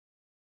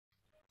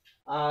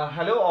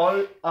Hello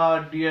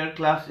all dear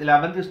class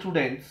 11th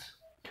students.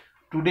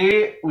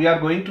 Today we are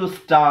going to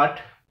start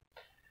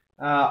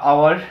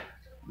our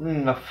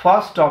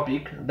first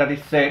topic, that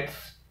is sets,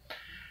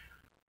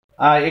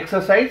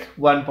 exercise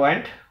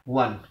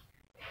 1.1,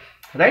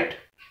 right?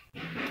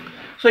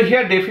 So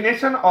here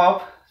definition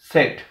of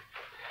set.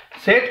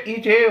 Set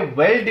is a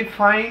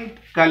well-defined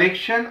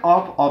collection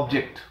of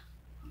objects,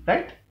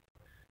 right?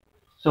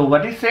 So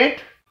what is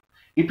set?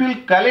 It will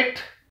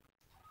collect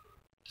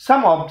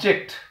some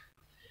object,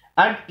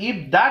 and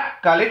if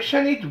that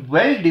collection is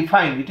well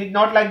defined, it is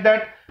not like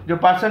that the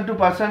person to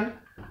person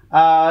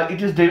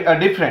it is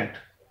different.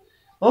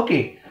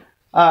 Okay,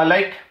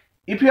 like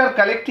if you are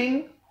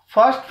collecting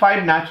first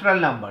 5 natural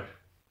number,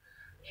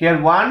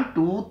 here 1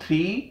 2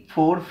 3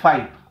 4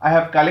 5 I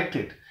have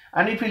collected,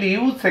 and if you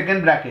use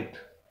second bracket,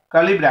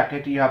 curly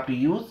bracket you have to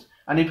use,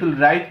 and if you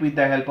write with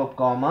the help of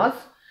commas,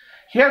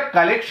 here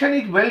collection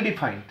is well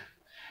defined.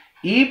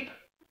 If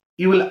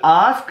you will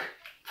ask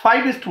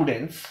 5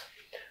 students,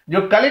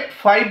 you collect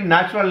 5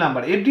 natural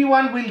number,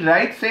 everyone will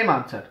write same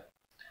answer.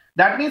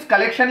 That means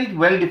collection is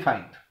well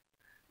defined,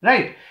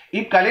 right?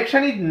 If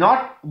collection is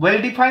not well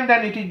defined,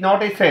 then it is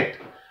not a set.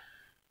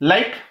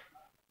 Like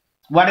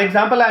one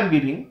example I am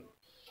giving,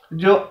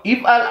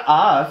 if I'll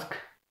ask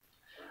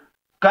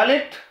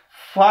collect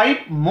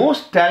 5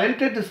 most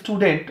talented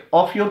student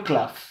of your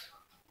class,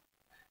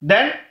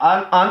 then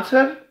our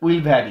answer will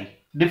vary.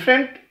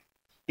 Different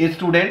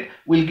student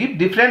will give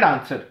different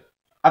answer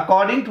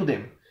according to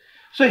them.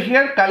 So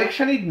here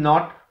collection is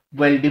not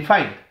well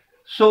defined.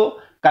 So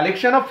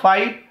collection of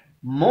 5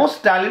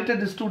 most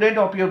talented student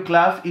of your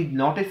class is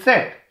not a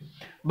set.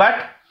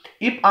 But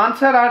if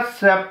answer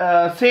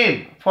are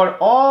same for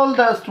all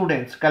the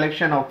students,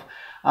 collection of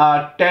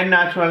 10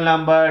 natural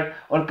number,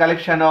 or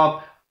collection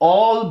of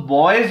all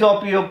boys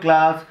of your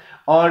class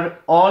or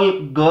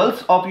all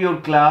girls of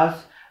your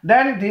class,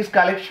 then these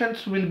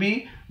collections will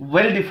be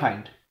well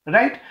defined,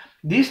 right?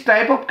 This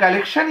type of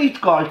collection is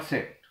called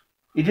set.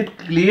 Is it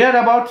clear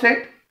about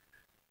set?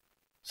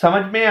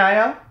 समझ में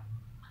आया?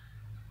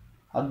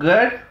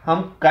 अगर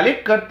हम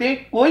collect करते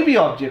हैं कोई भी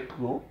object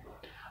को,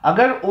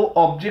 अगर वो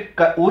ऑब्जेक्ट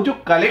का वो जो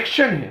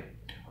कलेक्शन है,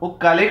 वो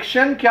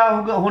कलेक्शन क्या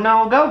होगा, होना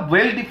होगा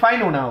वेल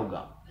डिफाइन होना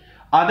होगा,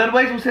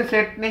 अदरवाइज उसे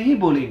सेट नहीं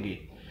बोलेंगे.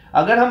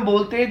 अगर हम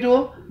बोलते हैं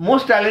जो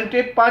मोस्ट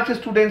टैलेंटेड 5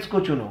 स्टूडेंट्स को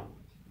चुनो,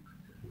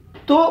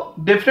 तो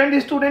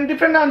डिफरेंट स्टूडेंट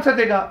डिफरेंट आंसर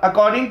देगा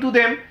अकॉर्डिंग टू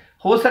देम.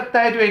 हो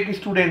सकता है जो एक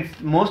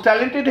स्टूडेंट मोस्ट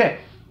टैलेंटेड है,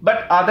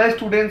 but other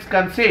students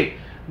can say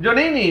जो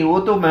नहीं वो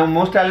तो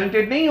मोस्ट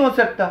टैलेंटेड नहीं हो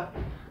सकता.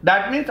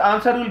 That means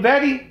answer will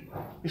very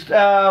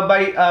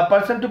by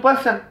person to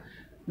person,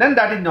 then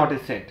that is not a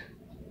set.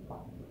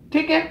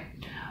 ठीक है.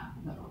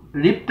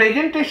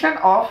 Representation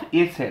of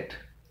A set.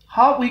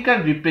 How we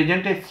can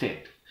represent a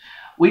set?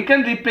 We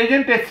can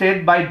represent a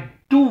set bye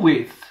 2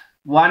 ways.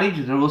 One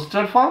is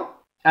roster form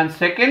and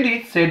second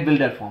is set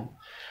builder form.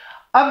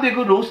 अब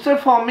देखो roster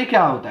form में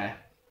क्या होता है.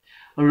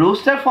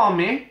 Roster form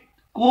में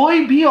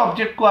कोई भी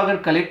object को अगर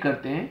कलेक्ट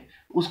करते हैं,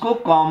 उसको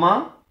कॉमा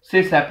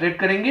से सेपरेट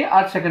करेंगे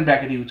और सेकंड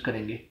ब्रैकेट यूज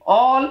करेंगे.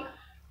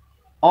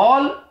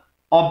 All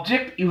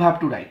object you have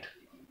to right.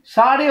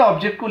 सारे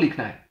ऑब्जेक्ट को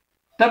लिखना है,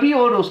 तभी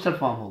वो रोस्टर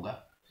फॉर्म होगा.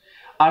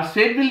 और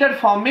सेट बिल्डर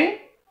फॉर्म में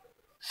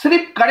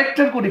सिर्फ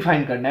कैरेक्टर को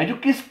डिफाइन करना है, जो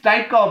किस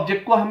टाइप का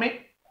ऑब्जेक्ट को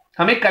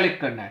हमें कलेक्ट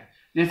करना है.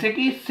 जैसे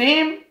कि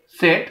सेम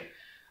सेट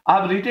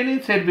आप written in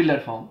set builder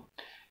form,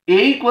 a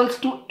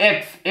equals to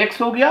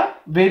x हो गया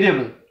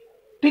वेरिएबल,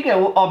 ठीक है,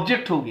 वो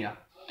ऑब्जेक्ट हो गया.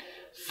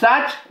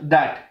 सच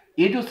दैट,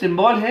 ये जो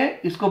सिंबल है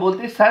इसको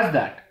बोलते हैं such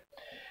that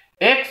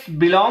x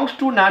belongs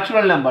to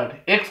natural number.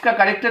 x का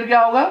कैरेक्टर क्या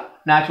होगा?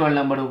 नेचुरल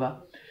नंबर होगा.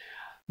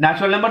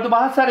 नेचुरल नंबर तो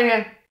बहुत सारे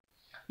हैं,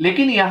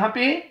 लेकिन यहां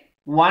पे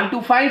 1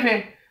 to 5 है,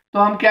 तो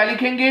हम क्या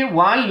लिखेंगे?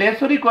 1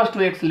 लेस और इक्वल्स टू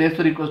x लेस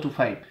और equals to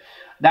 5.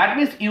 That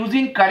means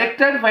using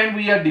character when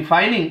we are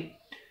defining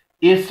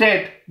A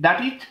set,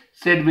 that is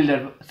set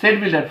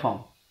builder form.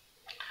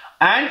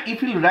 And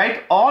if you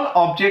right all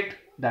object,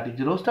 that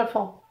is roster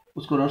form,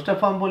 उसको roster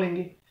form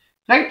बोलेंगे,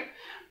 right?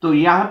 तो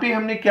यहां पे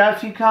हमने क्या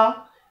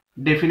सीखा?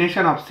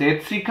 Definition of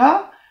set सीखा,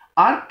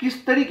 और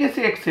किस तरीके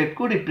से एक सेट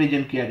को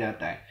रिप्रेजेंट किया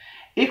जाता है.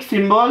 एक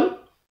symbol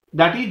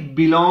that is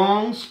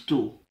belongs to,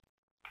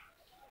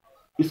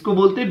 इसको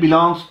बोलते हैं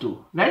बिलोंग्स टू,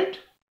 राइट?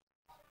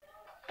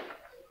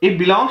 एक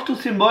बिलोंग्स टू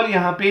सिंबल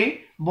यहां पे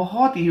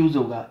बहुत यूज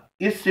होगा.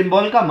 इस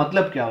सिंबल का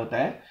मतलब क्या होता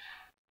है?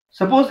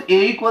 Suppose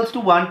a equals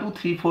to 1 2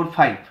 3 4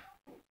 5,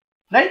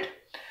 right?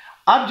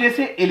 अब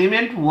जैसे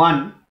element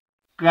 1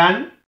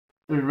 can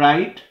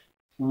write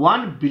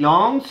 1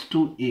 belongs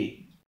to a,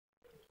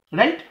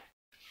 right?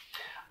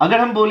 अगर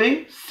हम बोले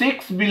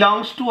 6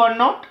 बिलोंग्स टू और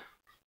नॉट,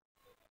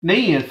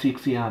 नहीं है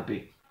 6 यहां पे,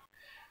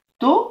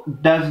 तो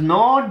does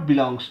not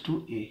belongs to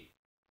a.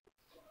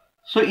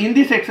 So in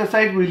this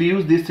exercise we will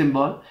use this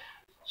symbol,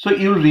 so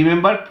you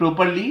remember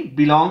properly.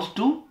 Belongs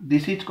to,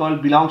 this is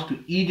called belongs to.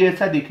 ई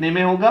जैसा दिखने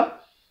में होगा,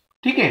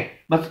 ठीक है,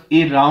 बस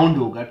ए राउंड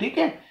होगा, ठीक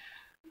है.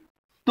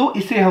 तो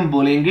इसे हम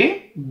बोलेंगे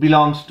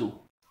belongs to,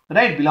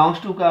 right?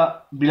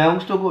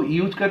 Belongs to को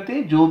यूज करते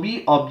हैं. जो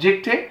भी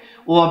ऑब्जेक्ट है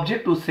वो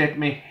ऑब्जेक्ट उस सेट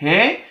में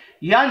है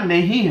या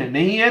नहीं है,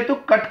 नहीं है तो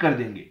कट कर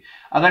देंगे,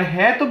 अगर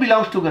है तो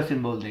बिलोंग्स टू का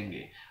सिंबल देंगे,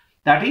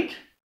 that is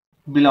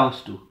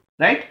belongs to,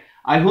 right?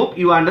 I hope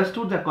you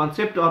understood the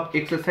concept of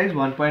exercise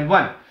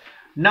 1.1.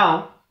 Now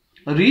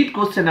read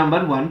question number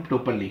 1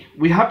 properly.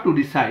 We have to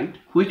decide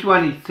which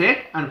one is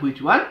set and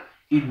which one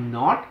is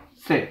not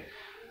set.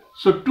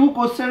 So 2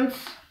 questions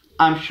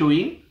I am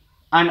showing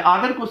and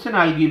other question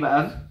I will give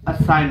as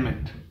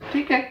assignment.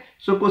 ठीक है?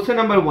 So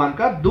question number 1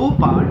 का 2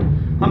 part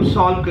हम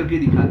solve करके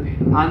दिखाते हैं.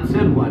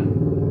 Answer 1.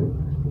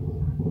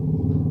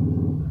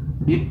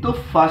 एक तो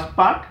first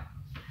part.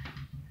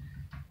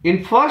 In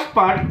first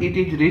part it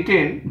is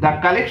written the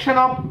collection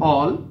of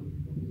all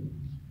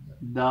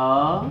the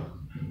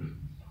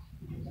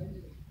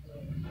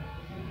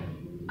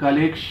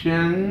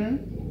collection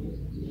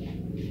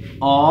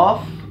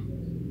of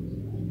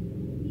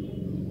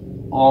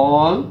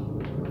all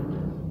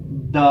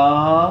the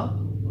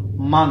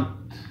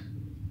months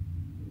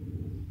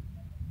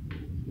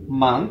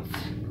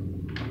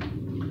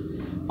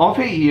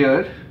of a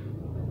year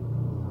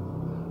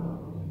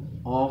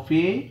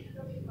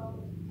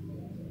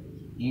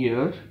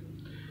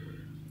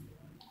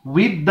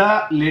with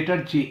the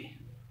letter J,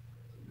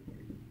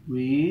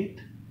 with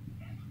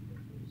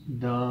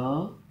the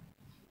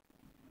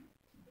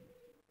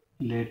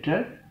letter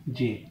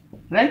J,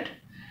 right?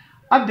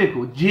 अब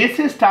देखो J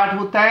से start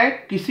होता है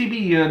किसी भी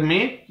year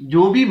में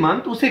जो भी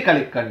मंथ उसे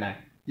कलेक्ट करना है,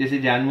 जैसे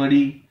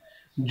जनवरी,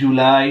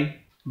 जुलाई,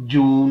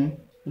 जून,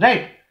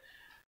 राइट?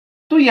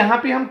 तो यहां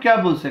पे हम क्या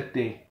बोल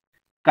सकते हैं?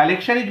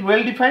 Collection is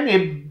well defined,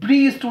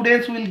 every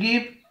students will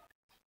give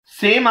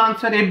same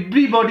answer,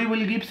 everybody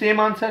will give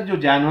same answer. जो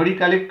जनवरी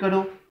कलेक्ट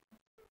करो,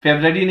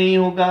 फरवरी नहीं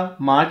होगा,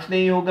 मार्च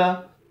नहीं होगा,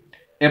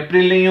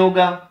 अप्रैल नहीं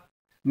होगा,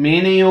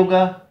 मई नहीं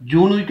होगा,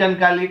 जून we can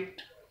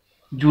collect,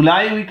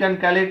 July we can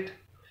collect,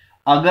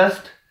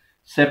 August,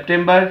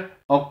 September,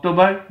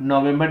 October,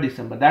 November,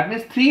 December. That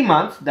means 3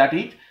 months,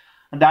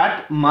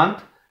 that month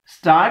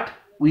start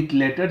with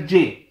letter J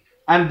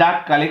and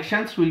that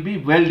collections will be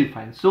well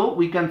defined. So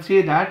we can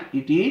say that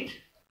it is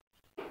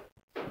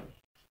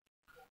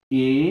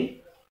a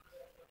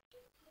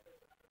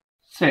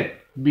set,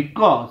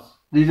 because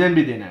reason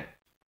भी देना है,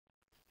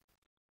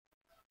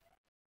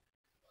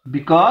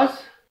 because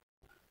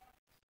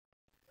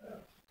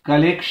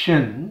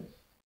collection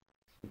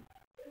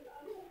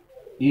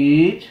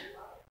is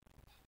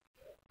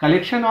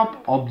collection of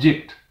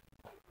object,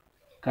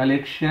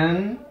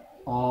 collection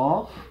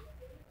of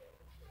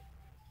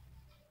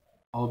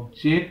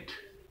object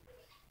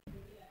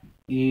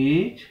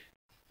is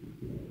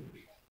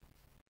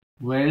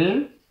well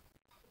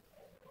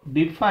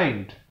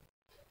defined,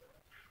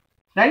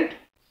 right?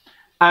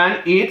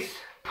 And its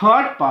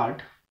third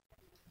part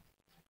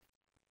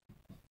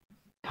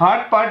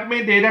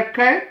में दे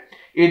रखा है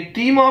a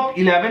team of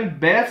 11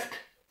 best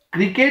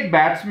cricket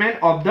batsmen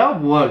of the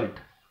world.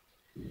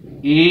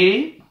 A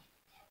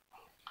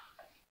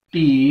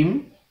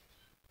team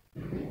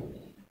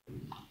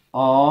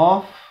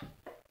of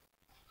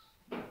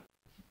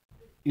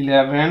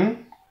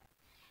 11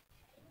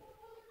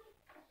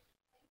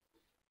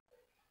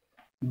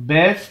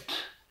 best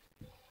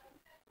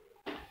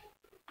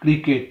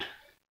cricket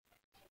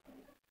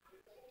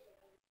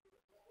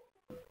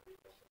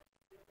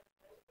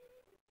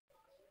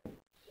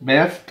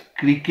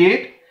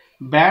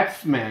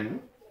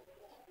batsmen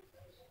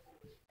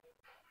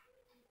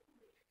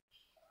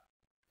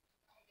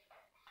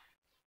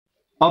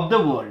of the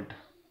world,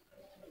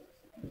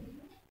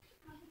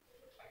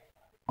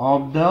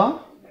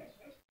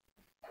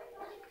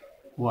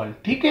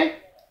 ठीक है?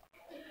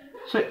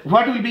 So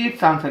what will be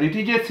its answer? It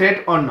is a set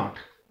or not?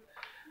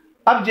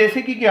 अब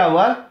जैसे कि क्या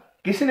हुआ,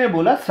 किसी ने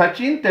बोला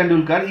Sachin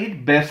Tendulkar is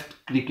best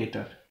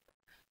cricketer,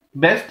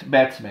 best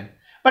batsman,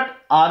 but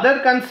other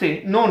can say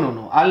no,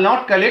 I will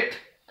not collect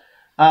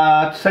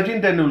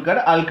Sachin Tendulkar,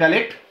 I will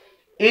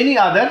collect any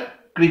other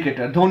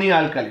cricketer, Dhoni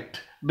I will collect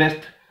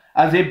best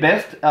as a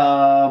best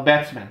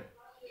batsman.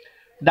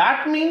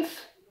 That means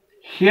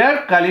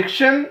here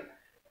collection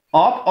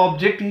of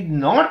object is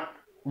not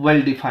well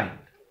defined,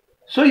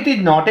 so it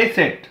is not a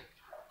set.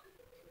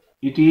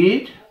 It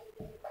is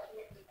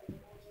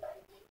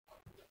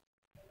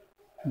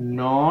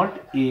not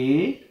a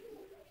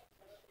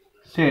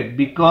set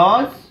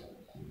because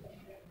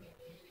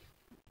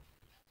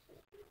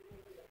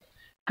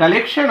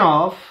collection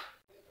of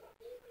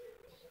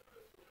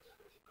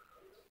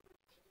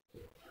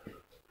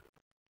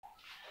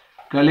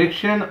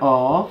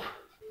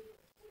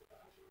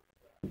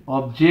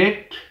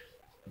object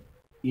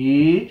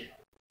is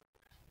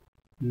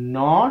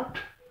not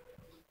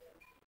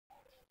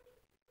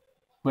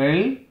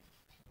well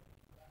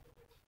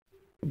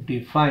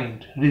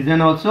defined.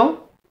 Reason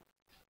also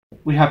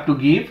we have to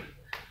give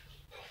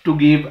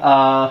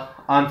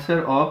answer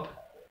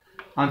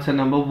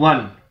number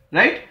 1,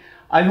 right?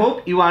 I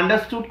hope you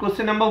understood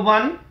question number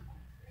 1.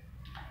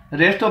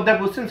 Rest of the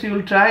questions you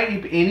will try.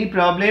 If any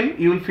problem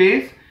you will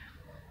face,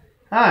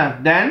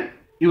 then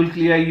you will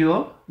clear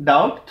your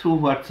doubt through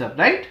WhatsApp,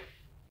 right?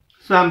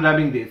 So I am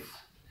rubbing this.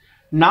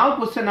 Now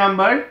question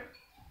number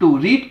 2.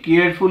 Read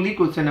carefully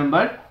question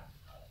number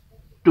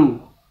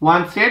 2.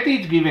 One set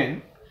is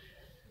given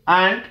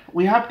and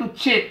we have to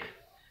check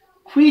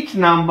which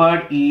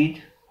number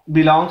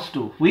belongs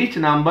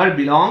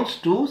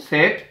to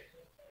set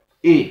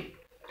A.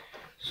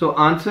 So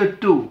answer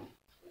 2.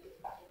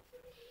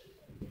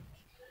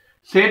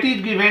 Set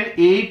is given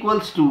A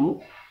equals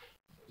to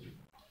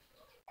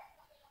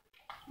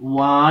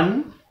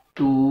 1,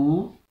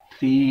 2,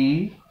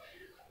 3,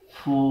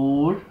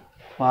 4,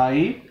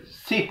 5,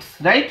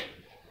 6, right?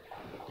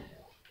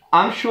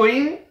 I'm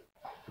showing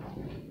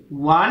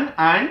 1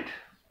 and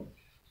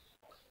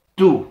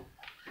 2,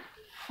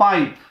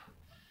 5,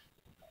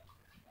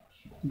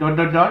 dot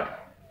dot dot.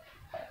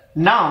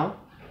 Now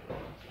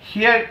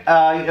here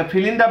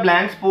fill in the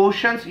blanks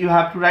portions. You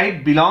have to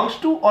write belongs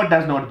to or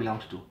does not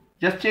belongs to.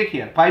 Just check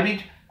here, 5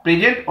 is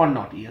present or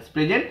not. Yes,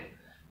 present,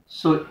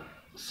 so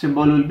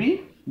symbol will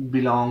be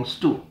belongs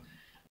to.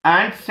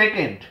 And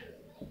second,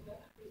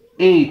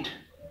 8.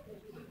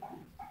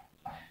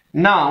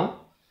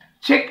 Now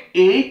check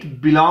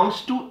 8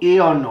 belongs to A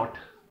or not.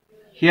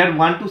 Here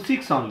 1 to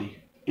 6 only.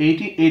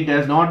 8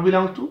 does not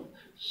belong to,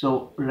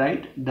 so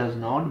write does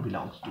not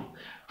belongs to.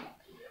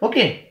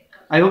 Okay,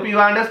 I hope you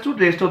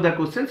understood. Rest of the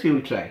questions you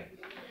will try.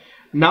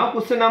 Now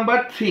question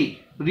number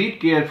 3,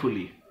 read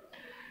carefully.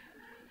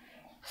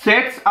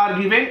 Sets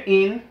are given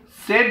in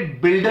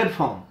set builder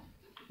form.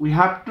 We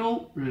have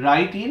to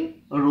write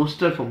in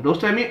roster form.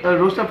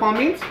 Roster form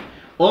means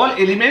all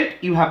element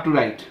you have to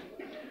write.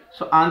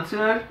 So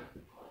answer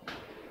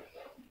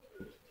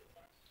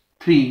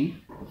 3.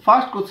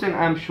 First question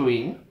I am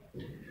showing.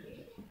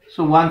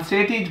 So one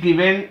set is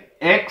given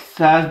X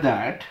such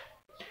that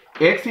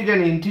X is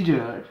an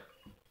integer.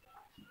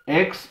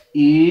 X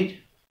is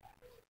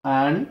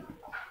an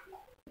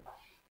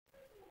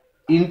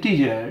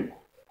integer,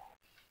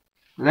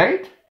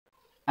 right?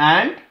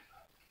 And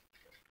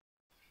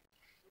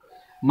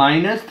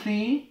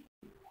 -3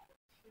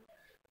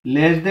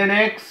 less than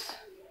X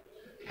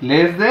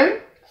less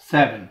than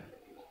 7,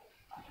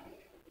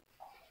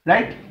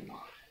 right?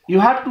 You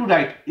have to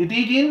write it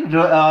is in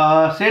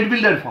set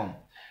builder form.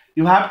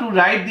 You have to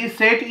write this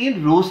set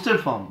in roster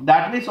form.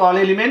 That means all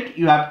element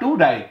you have to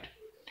write.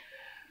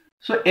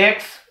 So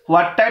X,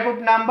 what type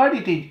of number?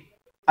 It is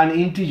an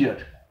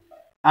integer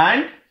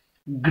and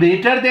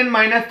greater than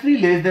 -3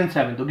 less than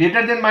 7. So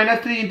greater than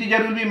 -3 integer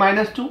will be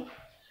 -2,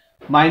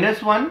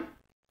 -1,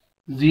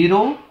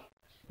 0,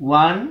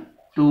 1,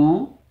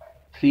 2,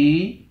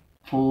 3,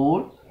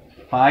 4,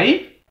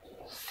 5,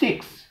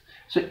 6.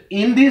 So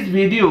in this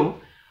video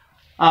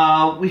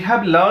we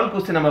have learned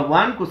question number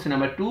 1, question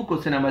number 2,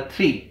 question number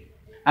 3,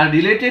 and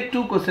related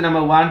to question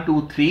number 1,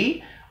 2,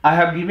 3 I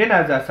have given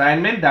as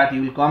assignment that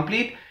you will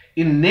complete.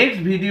 In next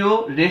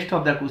video rest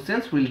of the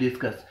questions we will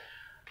discuss.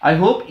 I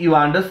hope you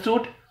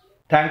understood.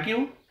 Thank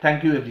you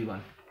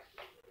everyone.